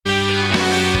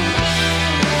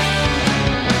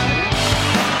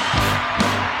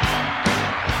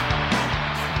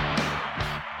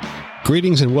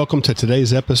Greetings and welcome to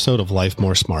today's episode of Life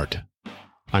More Smart.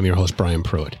 I'm your host, Brian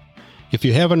Pruitt. If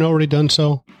you haven't already done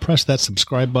so, press that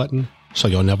subscribe button so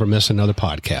you'll never miss another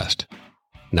podcast.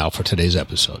 Now for today's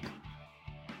episode.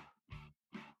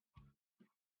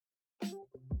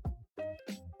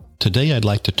 Today I'd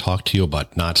like to talk to you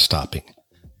about not stopping,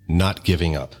 not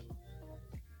giving up.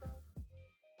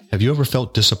 Have you ever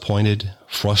felt disappointed,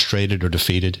 frustrated, or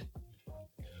defeated?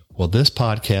 Well, this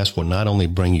podcast will not only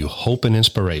bring you hope and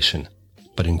inspiration,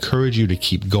 but encourage you to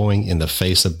keep going in the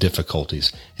face of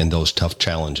difficulties and those tough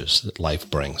challenges that life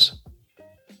brings.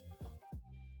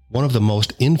 One of the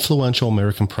most influential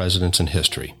American presidents in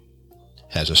history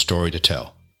has a story to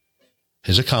tell.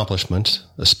 His accomplishments,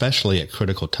 especially at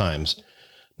critical times,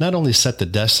 not only set the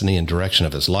destiny and direction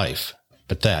of his life,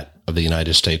 but that of the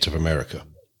United States of America.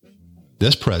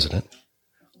 This president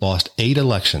lost 8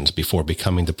 elections before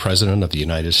becoming the President of the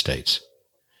United States.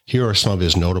 Here are some of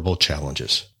his notable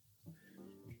challenges.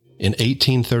 In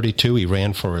 1832, he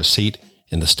ran for a seat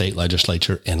in the state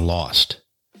legislature and lost.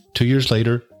 2 years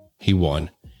later, he won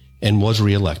and was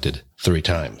reelected 3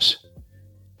 times.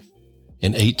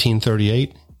 In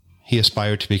 1838, he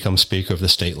aspired to become Speaker of the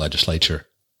state legislature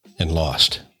and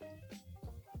lost.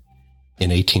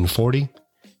 In 1840,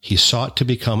 he sought to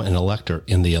become an elector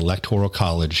in the Electoral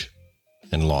College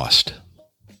and lost.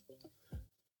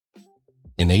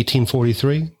 In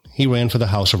 1843, he ran for the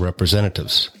House of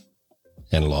Representatives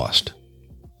and lost.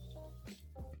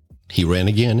 He ran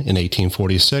again in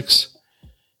 1846,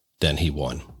 then he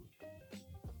won.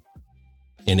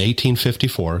 In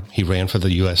 1854, he ran for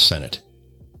the U.S. Senate,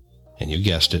 and you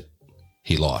guessed it,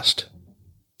 he lost.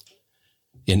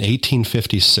 In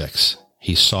 1856,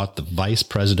 he sought the vice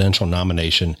presidential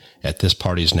nomination at this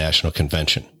party's national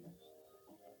convention.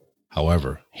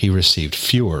 However, he received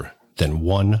fewer than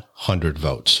 100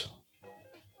 votes.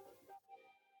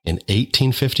 In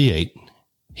 1858,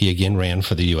 he again ran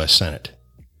for the U.S. Senate,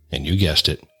 and you guessed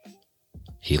it,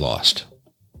 he lost.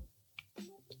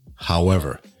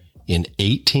 However, in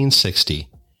 1860,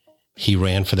 he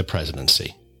ran for the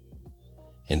presidency,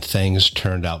 and things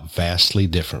turned out vastly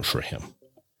different for him.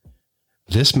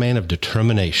 This man of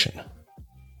determination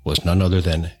was none other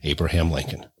than Abraham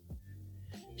Lincoln.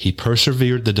 He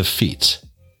persevered the defeats,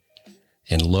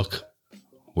 and look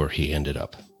where he ended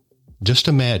up. Just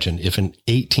imagine if in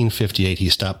 1858 he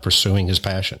stopped pursuing his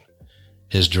passion,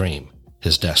 his dream,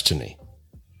 his destiny.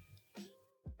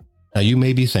 Now you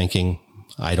may be thinking,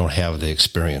 I don't have the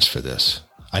experience for this.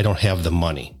 I don't have the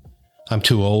money. I'm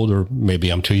too old, or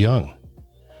maybe I'm too young.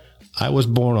 I was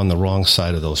born on the wrong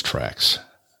side of those tracks.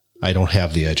 I don't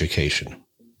have the education.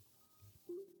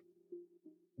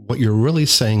 What you're really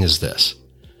saying is this: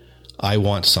 I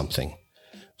want something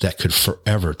that could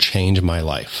forever change my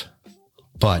life,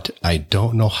 but I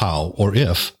don't know how or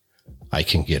if I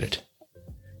can get it.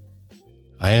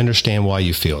 I understand why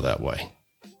you feel that way.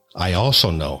 I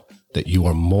also know that you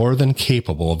are more than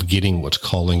capable of getting what's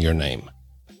calling your name.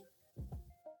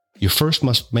 You first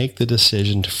must make the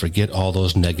decision to forget all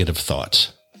those negative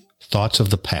thoughts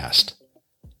of the past,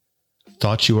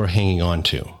 thoughts you are hanging on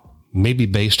to, maybe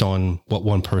based on what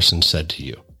one person said to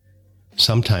you.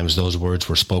 Sometimes those words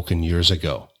were spoken years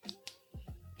ago.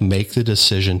 Make the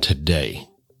decision today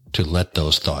to let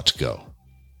those thoughts go.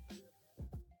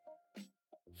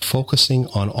 Focusing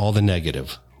on all the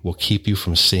negative will keep you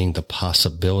from seeing the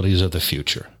possibilities of the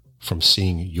future, from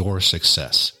seeing your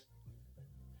success.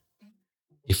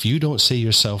 If you don't see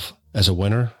yourself as a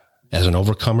winner, as an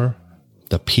overcomer,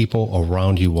 the people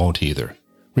around you won't either.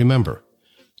 Remember,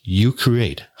 you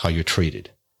create how you're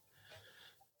treated.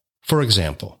 For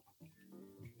example,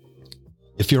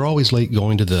 if you're always late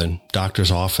going to the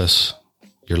doctor's office,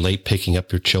 you're late picking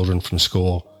up your children from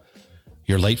school,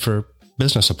 you're late for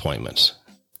business appointments.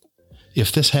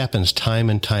 If this happens time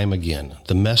and time again,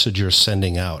 the message you're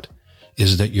sending out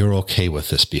is that you're okay with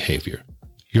this behavior.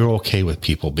 You're okay with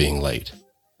people being late.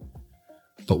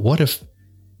 But what if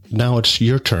now it's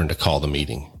your turn to call the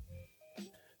meeting?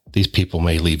 These people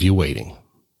may leave you waiting.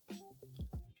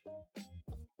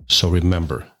 So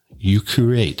remember, you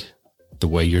create the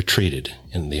way you're treated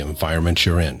in the environment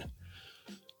you're in.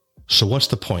 So what's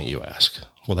the point, you ask?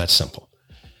 Well, that's simple.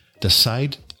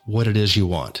 Decide what it is you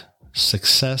want.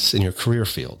 Success in your career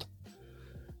field.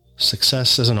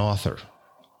 Success as an author.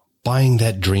 Buying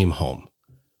that dream home.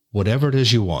 Whatever it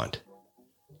is you want,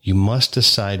 you must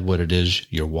decide what it is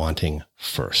you're wanting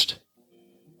first.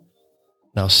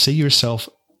 Now see yourself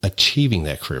achieving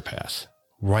that career path,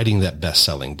 writing that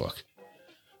best-selling book,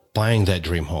 buying that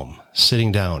dream home,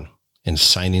 sitting down and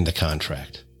signing the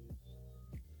contract.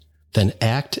 Then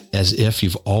act as if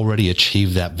you've already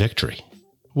achieved that victory,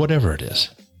 whatever it is.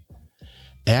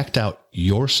 Act out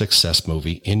your success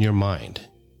movie in your mind.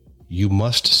 You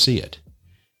must see it.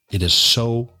 It is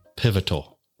so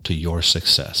pivotal to your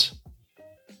success.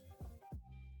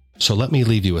 So let me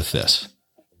leave you with this.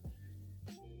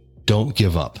 Don't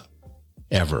give up,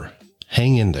 ever.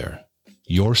 Hang in there.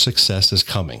 Your success is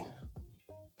coming.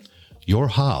 Your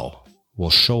how will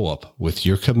show up with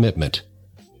your commitment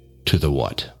to the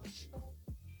what.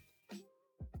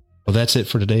 Well, that's it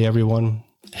for today, everyone.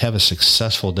 Have a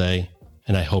successful day,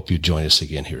 and I hope you join us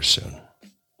again here soon.